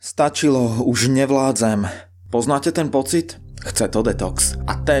Stačilo, už nevládzem. Poznáte ten pocit? Chce to detox.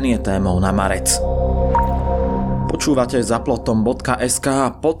 A ten je témou na marec. Počúvate zaplotom.sk,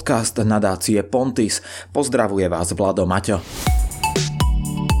 podcast nadácie Pontis. Pozdravuje vás Vlado Maťo.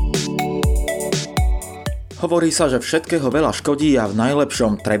 Hovorí sa, že všetkého veľa škodí a v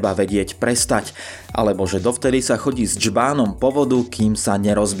najlepšom treba vedieť prestať. Alebo že dovtedy sa chodí s džbánom po vodu, kým sa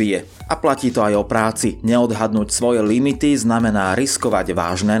nerozbije. A platí to aj o práci. Neodhadnúť svoje limity znamená riskovať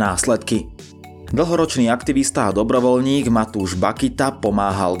vážne následky. Dlhoročný aktivista a dobrovoľník Matúš Bakita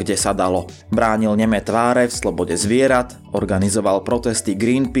pomáhal, kde sa dalo. Bránil nemé tváre v slobode zvierat, organizoval protesty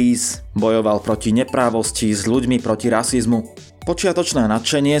Greenpeace, bojoval proti neprávosti, s ľuďmi proti rasizmu. Počiatočné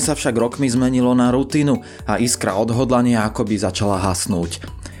nadšenie sa však rokmi zmenilo na rutinu a iskra odhodlania akoby začala hasnúť.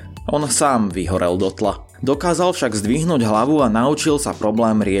 On sám vyhorel do tla. Dokázal však zdvihnúť hlavu a naučil sa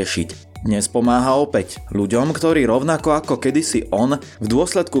problém riešiť. Dnes pomáha opäť ľuďom, ktorí rovnako ako kedysi on v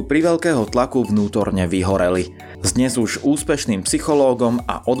dôsledku priveľkého tlaku vnútorne vyhoreli. S dnes už úspešným psychológom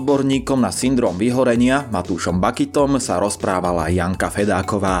a odborníkom na syndrom vyhorenia Matúšom Bakitom sa rozprávala Janka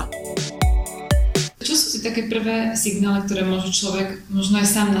Fedáková. Čo sú tie také prvé signály, ktoré môže človek možno aj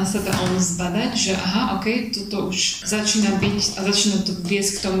sám na sebe zbadať, že aha, toto už začína byť a začína to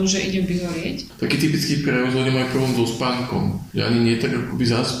viesť k tomu, že idem vyhorieť? Taký typický prejav, že ľudia majú problém so spánkom. Že ani nie tak akoby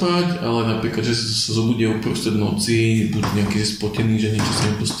zaspať, ale napríklad, že sa zobudia uprostred noci, buď nejaký spotený, že niečo sa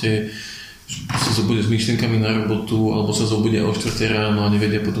im proste sa zobudia s myšlienkami na robotu, alebo sa zobudia o 4 ráno a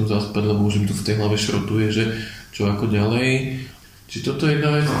nevedia potom zaspať, lebo už im to v tej hlave šrotuje, že čo ako ďalej. Čiže toto je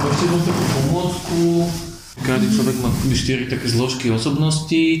jedna vec, potrebujem takú pomôcku. Každý človek má 4 také zložky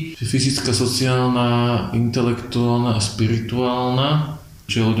osobnosti, že fyzická, sociálna, intelektuálna a spirituálna.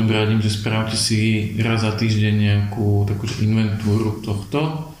 Čiže ľuďom radím, že spravte si raz za týždeň nejakú takú inventúru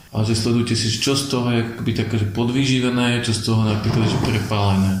tohto a že sledujte si, čo z toho je akoby také podvyživené, čo z toho napríklad je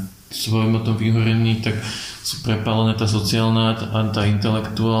prepálené. Svojom o tom vyhorení, tak sú prepálené tá sociálna a tá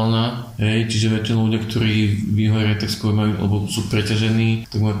intelektuálna. Čiže väčšinou ľudia, ktorí vyhoria, tak skôr majú, alebo sú preťažení,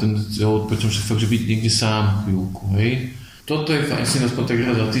 tak majú ten cieľ, pretože fakt, že byť niekde sám chvíľku. Toto je fajn si aspoň tak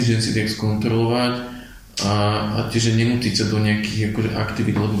raz za týždeň si tak skontrolovať a tiež nenútiť sa do nejakých akože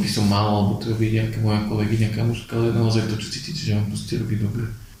aktivít, lebo by som mal, alebo to robí nejaká moja kolegyňa, kamuška, ale naozaj to, čo cítite, že vám proste robí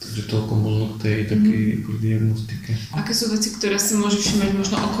dobre. Takže toľko možno k tej takej diagnostike. Aké sú veci, ktoré si môžu všimať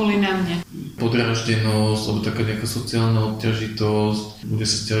možno okolí na mne? Podráždenosť, alebo taká nejaká sociálna odťažitosť. Ľudia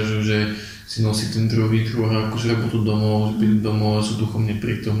sa sťažujú, že si nosí ten druhý akože robotu domov, že prídu domov a sú duchom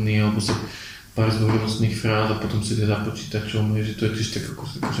neprítomní, alebo sa pár zhovornostných fráz a potom si za počítačom, že to je tiež taká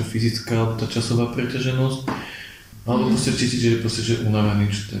fyzická alebo tá časová preťaženosť. Alebo proste cítiť, že unavený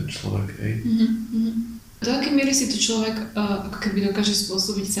ten človek. Do akej miery si to človek ako keby dokáže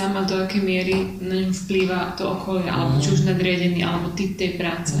spôsobiť sám a do akej miery na ňom vplýva to okolie, alebo či už nadriadený, alebo typ tej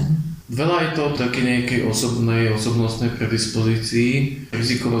práce? Veľa je to také nejakej osobnostnej predispozícii.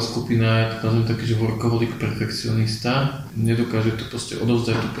 Riziková skupina je to nazvem taký, že workoholik, perfekcionista. Nedokáže to proste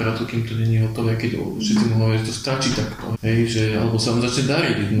odovzdať tú prácu, kým to nie je hotové, keď všetci mu hovoria, že to stačí takto. Alebo sa mu začne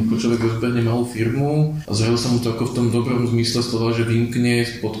dariť. Jednoducho človek rozbehne malú firmu a zrazu sa mu to ako v tom dobrom zmysle slova, že vymkne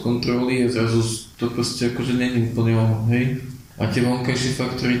spod kontroly a zrazu to proste akože není úplne ono. A tie vonkajšie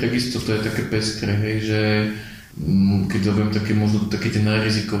faktory takisto, to je také pestré, že keď zoberiem také možno také tie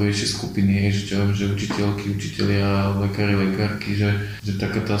najrizikovejšie skupiny, že učiteľky, učitelia, lekári, lekárky, že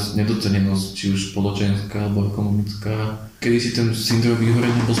taká tá nedocenenosť, či už spoločenská alebo ekonomická. Kedy si ten syndrom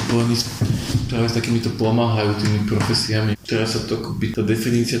vyhorenia bol spojený práve s takýmito pomáhajúcimi profesiami. Teraz sa to akoby tá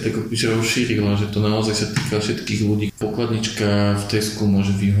definícia tak akoby rozšírila, že to naozaj sa týka všetkých ľudí. Pokladnička v Tesku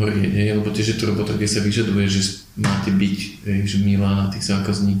môže vyhorieť, lebo tiež je to robota, kde sa vyžaduje, že máte byť, že milá na tých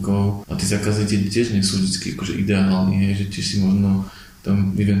zákazníkov a tí zákazníci tiež nie sú vždy akože ideálni, že tiež si možno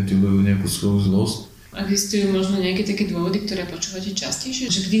tam vyventilujú nejakú svoju zlosť. Existujú možno nejaké také dôvody, ktoré počúvate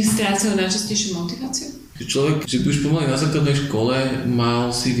častejšie? Že kdy strácajú najčastejšiu motiváciu? Človek, že by už pomaly na základnej škole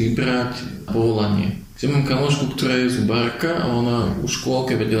mal si vybrať povolanie. Ja mám kamošku, ktorá je zubárka a ona už v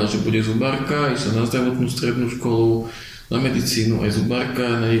škôlke vedela, že bude zubárka, išla na zdravotnú strednú školu, na medicínu aj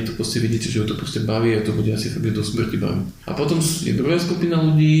zubárka, na nej to proste vidíte, že ho to proste baví a to bude asi fakt do smrti baviť. A potom je druhá skupina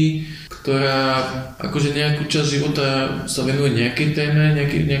ľudí, ktorá akože nejakú časť života sa venuje nejakej téme,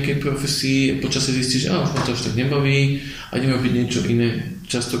 nejakej profesii a počasie zistí, že už ma to až tak nebaví a ideme robiť niečo iné,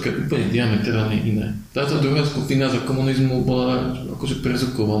 častokrát úplne diametrálne iné. Táto druhá skupina za komunizmu bola akože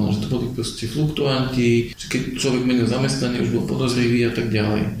prezukovaná, že to boli proste fluktuanti, že keď človek menil zamestnanie, už bol podozrivý a tak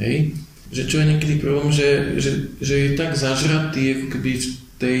ďalej. Že čo je niekedy problém, že je tak zažratý ako keby v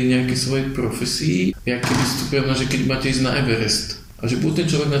tej nejakej svojej profesii, jak keby si to pravná, že keď máte ísť na Everest. A že buď ten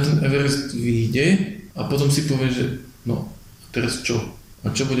človek na ten Everest vyjde a potom si povie, že no, teraz čo? a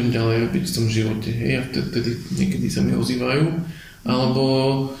čo budem ďalej robiť v tom živote. Hej, a vtedy niekedy sa mi ozývajú, alebo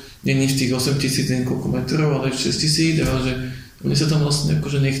nie v tých 8 000 niekoľko metrov, ale 6 000, ale že mne sa tam vlastne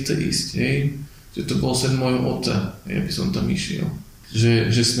akože nechce ísť, hej. Že to bol sen môjho otca, ja by som tam išiel.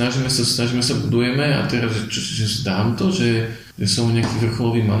 Že snažíme sa, budujeme a teraz, že zdám to, že som nejaký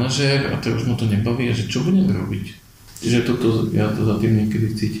vrcholový manažér a teraz ma to nebaví a že čo budem robiť. Že ja to za tým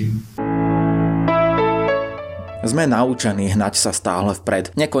niekedy cítim. Sme naučení hnať sa stále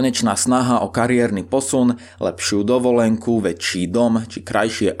vpred. Nekonečná snaha o kariérny posun, lepšiu dovolenku, väčší dom či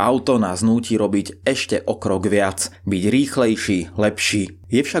krajšie auto nás núti robiť ešte o krok viac. Byť rýchlejší, lepší.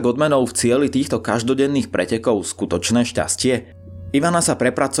 Je však odmenou v cieli týchto každodenných pretekov skutočné šťastie? Ivana sa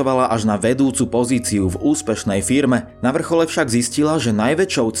prepracovala až na vedúcu pozíciu v úspešnej firme. Na vrchole však zistila, že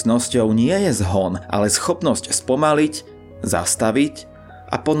najväčšou cnosťou nie je zhon, ale schopnosť spomaliť, zastaviť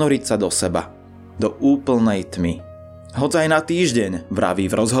a ponoriť sa do seba. Do úplnej tmy. Hoď aj na týždeň, vraví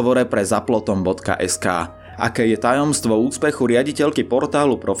v rozhovore pre zaplotom.sk. Aké je tajomstvo úspechu riaditeľky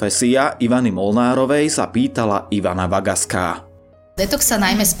portálu Profesia Ivany Molnárovej, sa pýtala Ivana Vagaská. Detox sa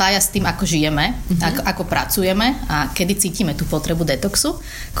najmä spája s tým, ako žijeme, ako pracujeme a kedy cítime tú potrebu detoxu.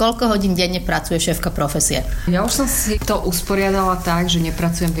 Koľko hodín denne pracuje šéfka Profesie? Ja už som si to usporiadala tak, že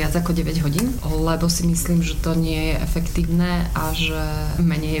nepracujem viac ako 9 hodín, lebo si myslím, že to nie je efektívne a že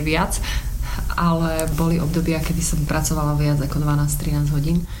menej je viac. Ale boli obdobia, kedy som pracovala viac ako 12-13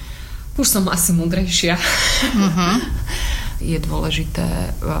 hodín. Už som asi múdrejšia. Je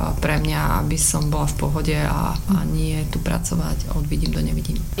dôležité pre mňa, aby som bola v pohode a nie tu pracovať od vidím do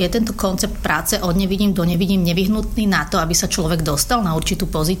nevidím. Je tento koncept práce od nevidím do nevidím nevyhnutný na to, aby sa človek dostal na určitú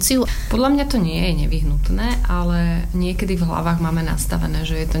pozíciu? Podľa mňa to nie je nevyhnutné, ale niekedy v hlavách máme nastavené,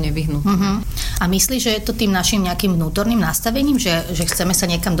 že je to nevyhnutné. A myslíš, že je to tým našim nejakým vnútorným nastavením, že chceme sa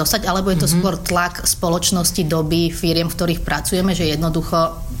niekam dostať, alebo je to skôr tlak spoločnosti, doby, firiem, v ktorých pracujeme, že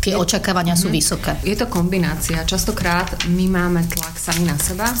jednoducho tie očakávania sú vysoké? Je to kombinácia. Častokrát my máme tlak sami na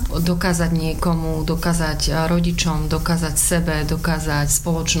seba, dokázať niekomu, dokázať rodičom, dokázať sebe, dokázať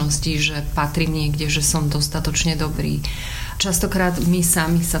spoločnosti, že patrím niekde, že som dostatočne dobrý. Častokrát my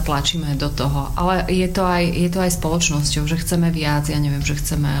sami sa tlačíme do toho, ale je to aj spoločnosťou, že chceme viac, ja neviem, že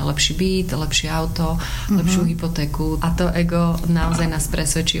chceme lepší byt, lepšie auto, lepšiu hypotéku a to ego naozaj nás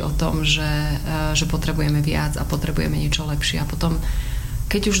presvedčí o tom, že potrebujeme viac a potrebujeme niečo lepšie a potom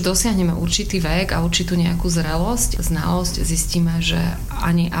keď už dosiahneme určitý vek a určitú nejakú zrelosť, znalosť, zistíme, že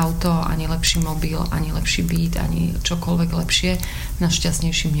ani auto, ani lepší mobil, ani lepší byt, ani čokoľvek lepšie nás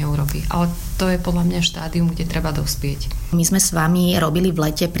šťastnejším neurobí. Ale to je podľa mňa štádium, kde treba dospieť. My sme s vami robili v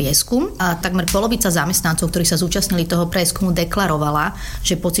lete prieskum a takmer polovica zamestnancov, ktorí sa zúčastnili toho prieskumu, deklarovala,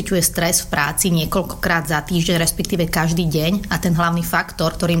 že pociťuje stres v práci niekoľkokrát za týždeň, respektíve každý deň a ten hlavný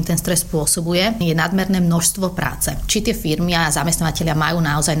faktor, ktorým ten stres spôsobuje, je nadmerné množstvo práce. Či tie firmy a zamestnávateľia majú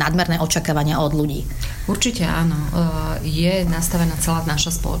naozaj nadmerné očakávania od ľudí? Určite áno. Je nastavená celá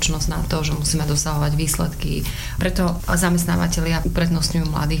naša spoločnosť na to, že musíme dosahovať výsledky. Preto zamestnávateľia uprednostňujú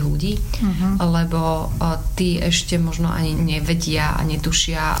mladých ľudí, lebo tí ešte možno ani nevedia a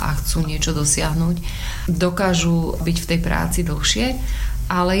netušia a chcú niečo dosiahnuť. Dokážu byť v tej práci dlhšie,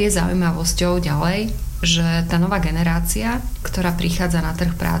 ale je zaujímavosťou ďalej, že tá nová generácia, ktorá prichádza na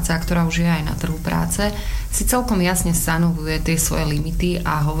trh práce a ktorá už je aj na trhu práce, si celkom jasne stanovuje tie svoje limity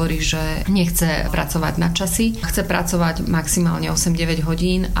a hovorí, že nechce pracovať na časy, chce pracovať maximálne 8-9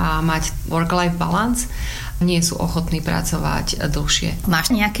 hodín a mať work-life balance. Nie sú ochotní pracovať dlhšie. Máš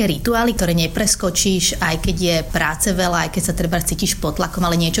nejaké rituály, ktoré nepreskočíš, aj keď je práce veľa, aj keď sa treba cítiš pod tlakom,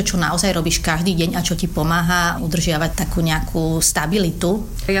 ale niečo, čo naozaj robíš každý deň a čo ti pomáha udržiavať takú nejakú stabilitu?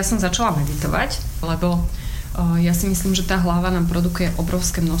 Ja som začala meditovať, lebo ja si myslím, že tá hlava nám produkuje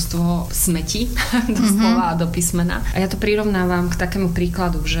obrovské množstvo smetí do slova a do písmena. A ja to prirovnávam k takému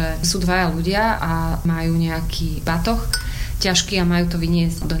príkladu, že sú dvaja ľudia a majú nejaký batoh ťažký a majú to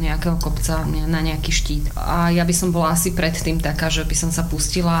vyniesť do nejakého kopca na nejaký štít. A ja by som bola asi predtým taká, že by som sa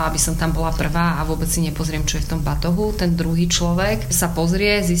pustila, aby som tam bola prvá a vôbec si nepozriem, čo je v tom batohu. Ten druhý človek sa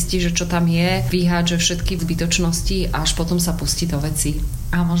pozrie, zistí, že čo tam je, vyhádže všetky zbytočnosti a až potom sa pustí do veci.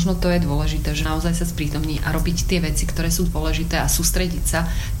 A možno to je dôležité, že naozaj sa sprítomní a robiť tie veci, ktoré sú dôležité a sústrediť sa,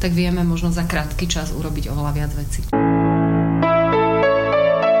 tak vieme možno za krátky čas urobiť oveľa viac vecí.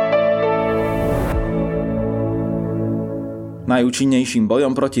 Najúčinnejším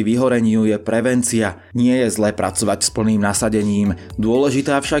bojom proti vyhoreniu je prevencia. Nie je zlé pracovať s plným nasadením.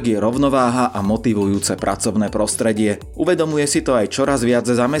 Dôležitá však je rovnováha a motivujúce pracovné prostredie. Uvedomuje si to aj čoraz viac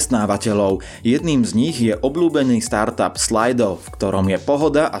zamestnávateľov. Jedným z nich je obľúbený startup Slido, v ktorom je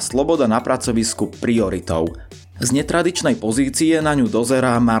pohoda a sloboda na pracovisku prioritou. Z netradičnej pozície na ňu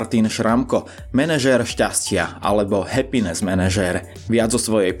dozerá Martin Šramko, manažér šťastia alebo happiness manažér. Viac o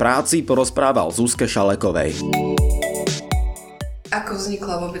svojej práci porozprával Zuzke Šalekovej. Ako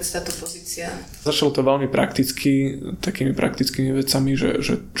vznikla vôbec táto pozícia? Začalo to veľmi prakticky, takými praktickými vecami,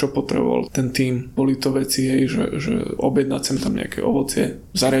 že čo potreboval ten tím. Boli to veci, že objednať sem tam nejaké ovocie,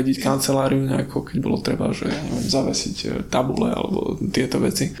 zariadiť kanceláriu nejako, keď bolo treba, že zavesiť tabule alebo tieto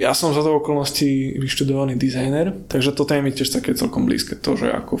veci. Ja som za to okolností vyštudovaný dizajner, takže toto je mi tiež také celkom blízke, to,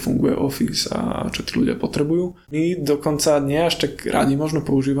 že ako funguje office a čo tí ľudia potrebujú. My dokonca nie až tak radi možno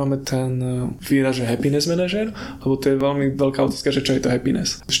používame ten výraz, že happiness manager, lebo to je veľmi veľká otázka, že čo je to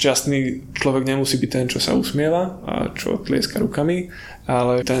happiness. Šťastný človek nemusí byť ten, čo sa usmieva a čo tlieska rukami,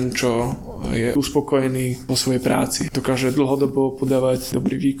 ale ten, čo je uspokojený vo svojej práci. Dokáže dlhodobo podávať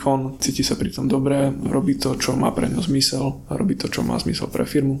dobrý výkon, cíti sa pri tom dobre, robí to, čo má pre ňo zmysel a robí to, čo má zmysel pre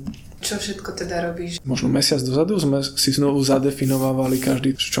firmu. Čo všetko teda robíš? Možno mesiac dozadu sme si znovu zadefinovávali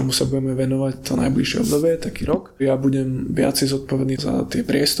každý, čomu sa budeme venovať to najbližšie obdobie, taký rok. Ja budem viacej zodpovedný za tie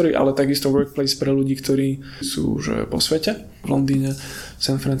priestory, ale takisto workplace pre ľudí, ktorí sú už po svete, v Londýne, v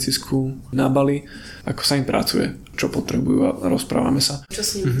San Francisku, na Bali, ako sa im pracuje, čo potrebujú a rozprávame sa. Čo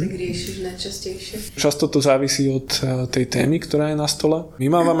s nimi tak riešiš najčastejšie? Často to závisí od tej témy, ktorá je na stole.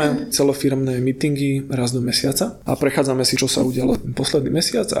 My máme celofirmné meetingy raz do mesiaca a prechádzame si, čo sa udialo posledný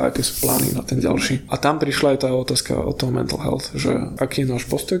mesiac a aké sú plány na ten ďalší. A tam prišla aj tá otázka o tom mental health, že aký je náš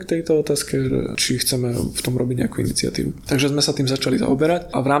postoj k tejto otázke, či chceme v tom robiť nejakú iniciatívu. Takže sme sa tým začali zaoberať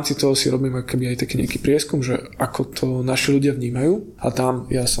a v rámci toho si robíme akoby aj taký nejaký prieskum, že ako to naši ľudia vnímajú a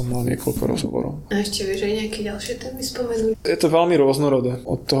tam ja som mal niekoľko rozhovorov. A ešte vieš aj nejaké ďalšie témy spomenúť? Je to veľmi rôznorodé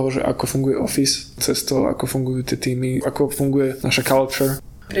od toho, že ako funguje office, cez to, ako fungujú tie týmy, ako funguje naša culture.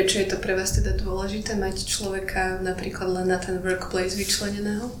 Prečo je to pre vás teda dôležité mať človeka napríklad len na ten workplace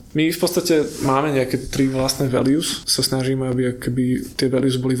vyčleneného? My v podstate máme nejaké 3 vlastné values. Sa snažíme, aby akoby tie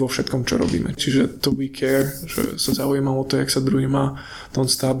values boli vo všetkom, čo robíme. Čiže to we care, že sa zaujímam o to, jak sa druhý má,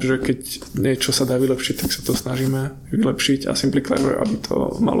 don't stop, že keď niečo sa dá vylepšiť, tak sa to snažíme vylepšiť a simply clever, aby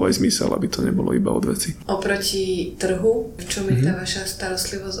to malo aj zmysel, aby to nebolo iba od veci. Oproti trhu, v čom je tá vaša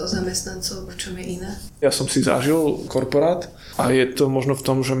starostlivosť o zamestnancov, v čom je iná? Ja som si zažil korporát a je to možno v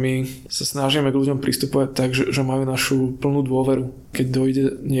tom, že my sa snažíme k ľuďom pristupovať tak, že majú našu plnú dôveru. Keď dojde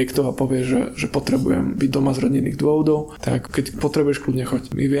niekto a povie, že potrebujem byť doma z rodinných dôvodov, tak keď potrebuješ, kľudne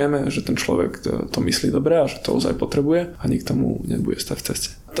choď. My vieme, že ten človek to myslí dobre a že to ozaj potrebuje a nikto mu nebude stať v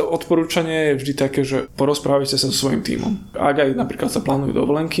ceste. To odporúčanie je vždy také, že porozprávajte sa so svojím tímom. Ak aj napríklad sa plánujú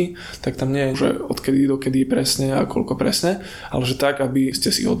dovolenky, tak tam nie je, že odkedy dokedy presne a koľko presne, ale že tak, aby ste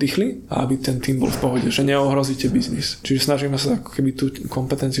si oddychli a aby ten tím bol v pohode, že neohrozíte biznis. Čiže snažíme sa ako keby tú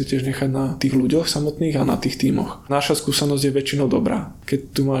kompetenciu tiež nechať na tých ľuďoch samotných a na tých tímoch. Naša skúsenosť je väčšinou dobrá.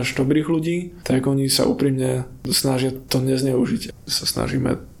 Keď tu máš dobrých ľudí, tak oni sa úprimne snažia to nezneužiť. Sa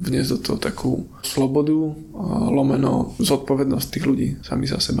snažíme vniesť do toho takú slobodu a lomeno zodpovednosť tých ľudí sami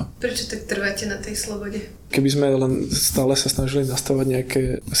za seba. Prečo tak trváte na tej slobode? Keby sme len stále sa snažili nastavať nejaké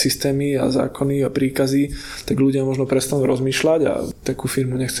systémy a zákony a príkazy, tak ľudia možno prestanú rozmýšľať a takú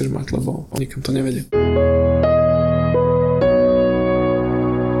firmu nechceš mať, lebo nikam to nevedie.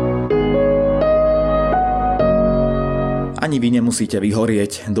 Ani vy nemusíte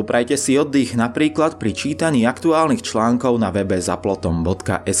vyhorieť. Doprajte si oddych napríklad pri čítaní aktuálnych článkov na webe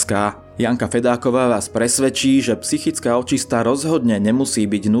zaplotom.sk. Janka Fedáková vás presvedčí, že psychická očista rozhodne nemusí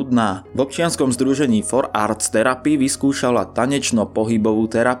byť nudná. V občianskom združení For Arts Therapy vyskúšala tanečno-pohybovú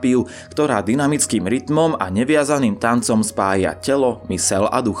terapiu, ktorá dynamickým rytmom a neviazaným tancom spája telo, myseľ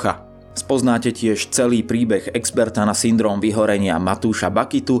a ducha. Spoznáte tiež celý príbeh experta na syndróm vyhorenia Matúša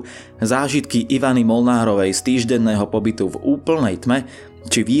Bakitu, zážitky Ivany Molnárovej z týždenného pobytu v úplnej tme,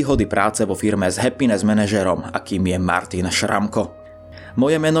 či výhody práce vo firme s happiness manažerom, akým je Martin Šramko.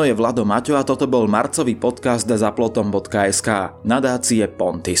 Moje meno je Vlado Maťo a toto bol marcový podcast zaplotom.sk nadácie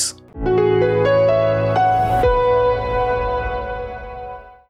Pontis.